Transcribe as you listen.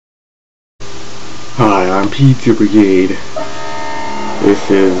Hi, I'm Pizza Brigade.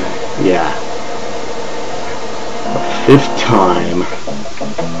 This is, yeah, the 5th time.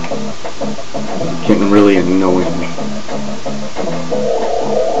 It's getting really annoying.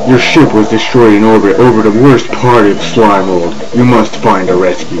 Your ship was destroyed in orbit over the worst part of Slime World. You must find a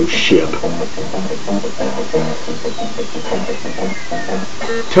rescue ship.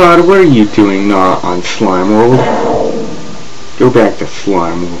 Todd, what are you doing not on Slime World? Go back to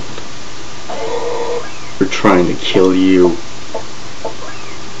Slime World. We're trying to kill you.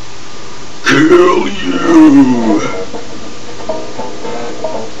 Kill you!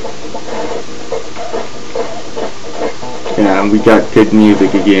 Yeah, we got good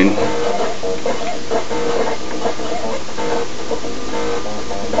music again.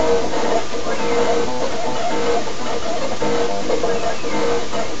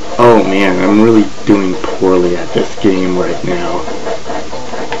 Oh man, I'm really doing poorly at this game right now.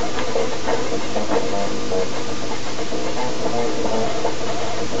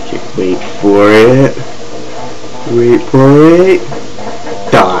 Wait for it. Wait for it.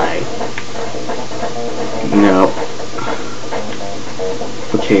 Die. No.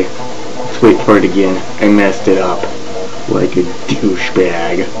 Okay, let's wait for it again. I messed it up. Like a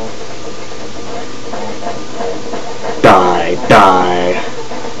douchebag. Die, die.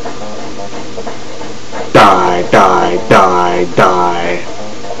 Die, die, die, die.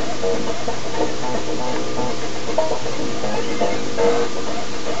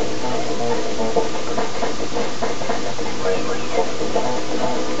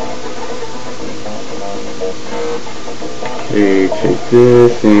 Okay, take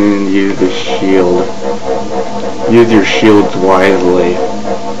this and use the shield. Use your shields wisely.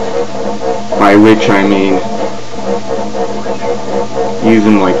 By which I mean, use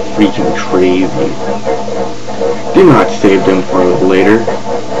them like freaking crazy. Do not save them for later.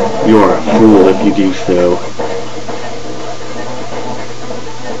 You are a fool if you do so.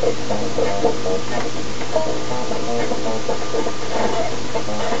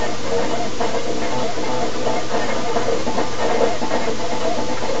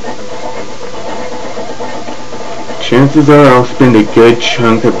 Chances are I'll spend a good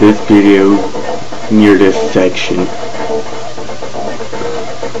chunk of this video near this section.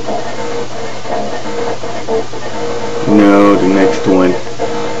 No, the next one.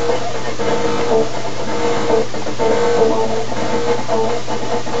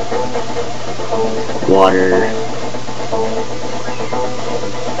 Water.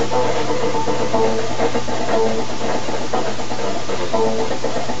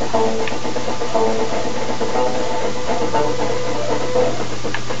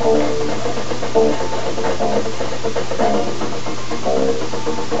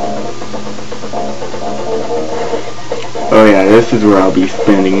 Oh yeah, this is where I'll be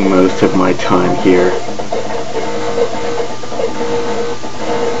spending most of my time here.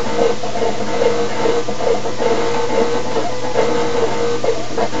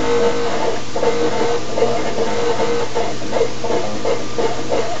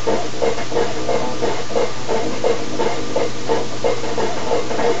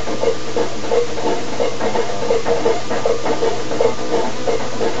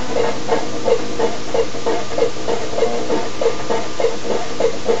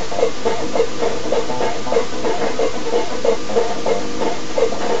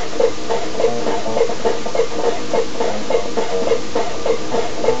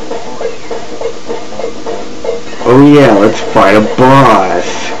 Oh yeah, let's fight a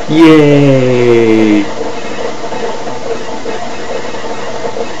boss! Yay!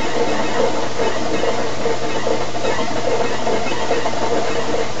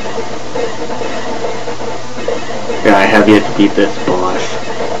 Yeah, I have yet to beat this boss.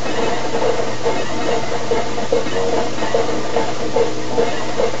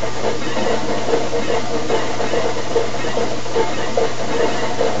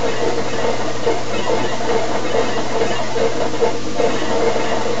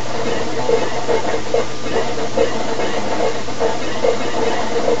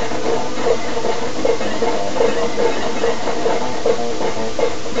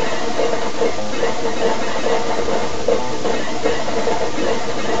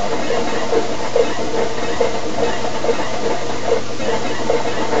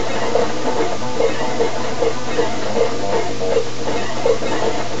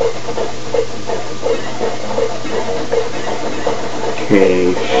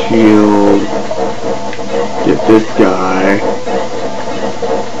 Okay, shield. Get this guy.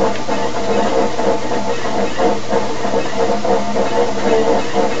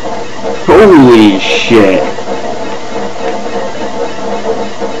 Holy shit!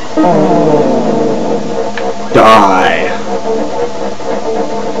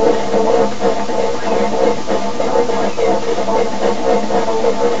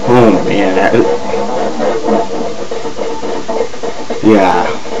 Yeah,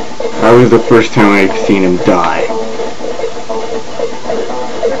 that was the first time I've seen him die.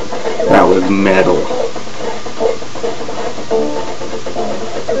 That was metal.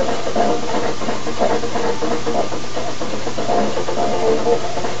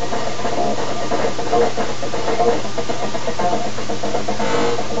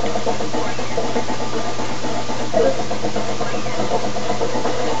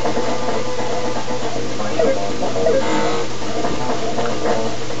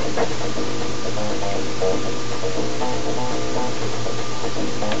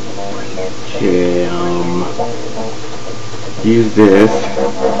 Okay, use this.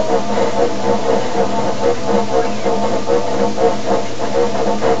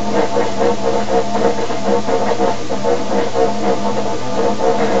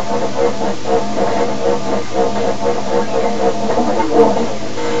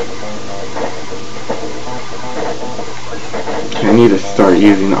 I need to start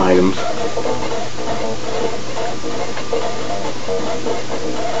using items.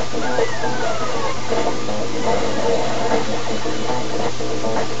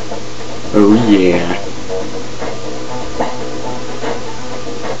 Oh yeah.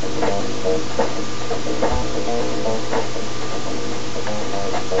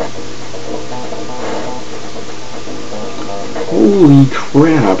 Holy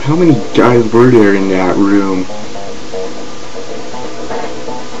crap, how many guys were there in that room?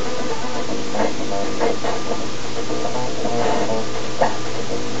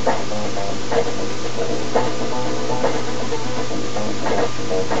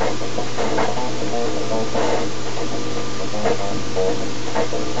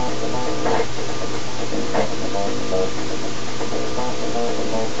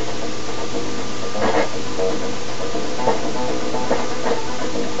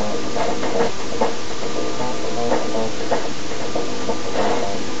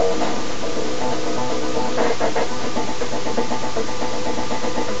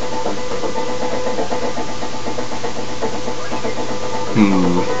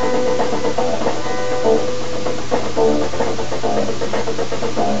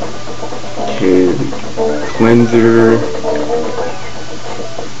 Okay, cleanser.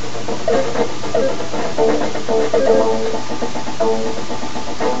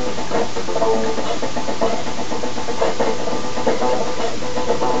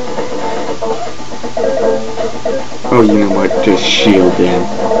 Oh, you know what? Just shield in.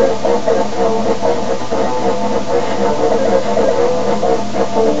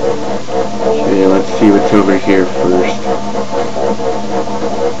 Okay, let's see what's over here first.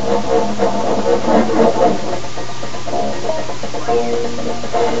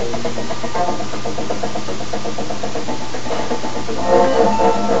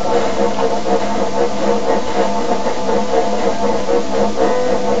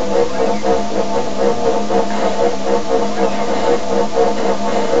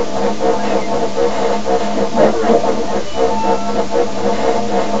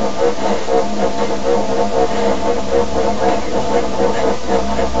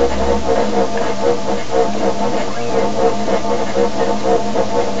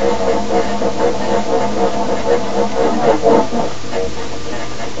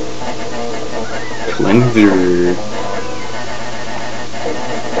 Cleanser.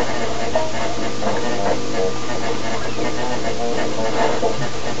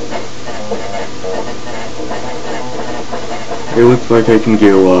 It looks like I can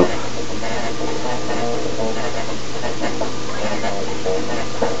go up.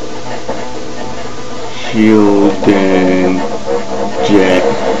 Shield and jet.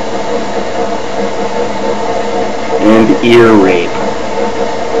 And ear rape.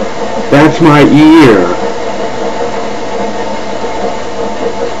 That's my ear!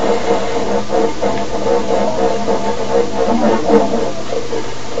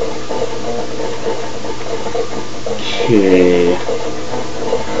 Okay.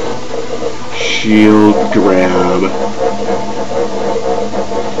 Shield grab.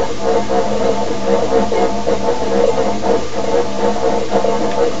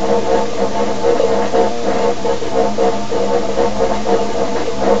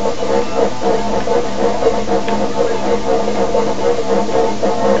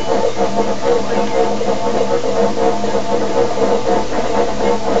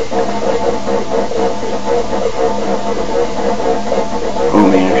 Oh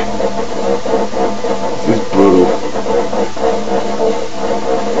man, this is brutal.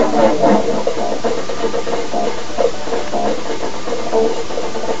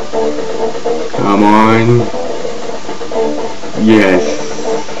 Come on. Yes.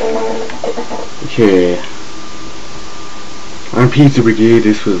 Okay. I'm Pizza Brigade.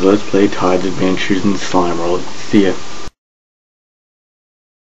 This was Let's Play Todd's Adventures in Slime World. See ya.